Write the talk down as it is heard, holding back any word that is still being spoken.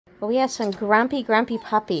But we have some grumpy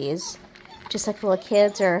puppies. Just like little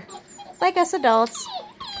kids or like us adults.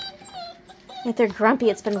 If they're grumpy,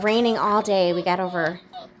 it's been raining all day. We got over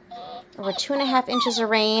 2.5 inches of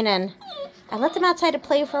rain, and I let them outside to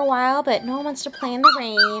play for a while, but no one wants to play in the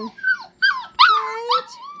rain. Right?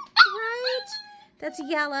 Right? That's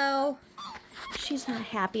Yellow. She's not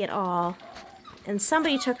happy at all. And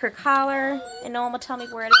somebody took her collar, and no one will tell me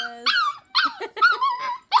where it is.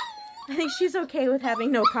 I think she's okay with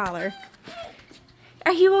having no collar.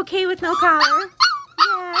 Are you okay with no collar?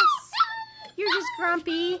 Yes. You're just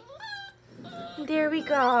grumpy. There we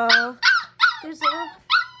go. There's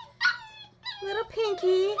little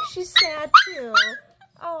Pinky. She's sad too.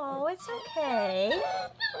 Oh, it's okay.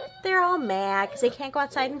 They're all mad because they can't go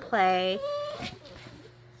outside and play.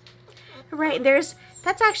 Right,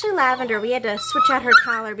 that's actually Lavender. We had to switch out her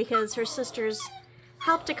collar because her sisters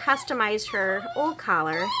helped to customize her old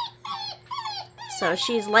collar. So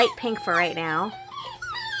she's light pink for right now.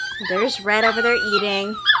 There's Red over there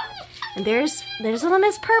eating. And there's little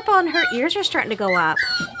Miss Purple, and her ears are starting to go up.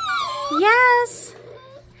 Yes.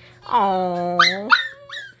 Oh,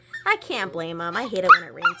 I can't blame them. I hate it when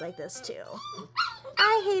it rains like this too.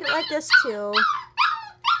 I hate it like this too.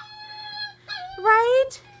 Right?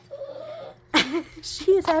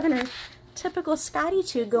 She's having a typical Scotty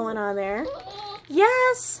too going on there.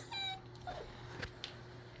 Yes.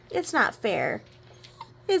 It's not fair.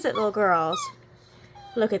 Is it, little girls?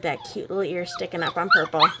 Look at that cute little ear sticking up on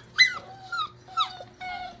Purple.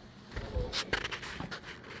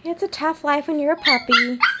 It's a tough life when you're a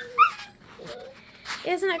puppy.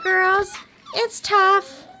 Isn't it, girls? It's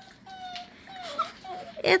tough.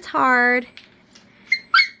 It's hard.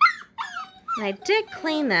 And I did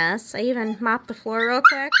clean this. I even mopped the floor real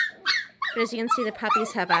quick. But as you can see, the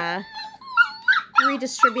puppies have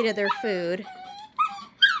redistributed their food.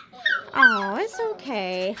 Oh, it's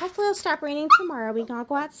okay. Hopefully it'll stop raining tomorrow. We can all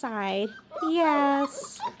go outside.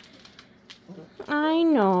 Yes. I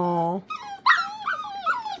know.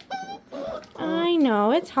 I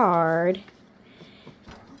know. It's hard.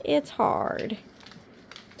 It's hard.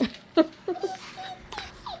 So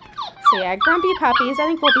yeah, grumpy puppies. I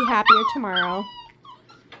think we'll be happier tomorrow.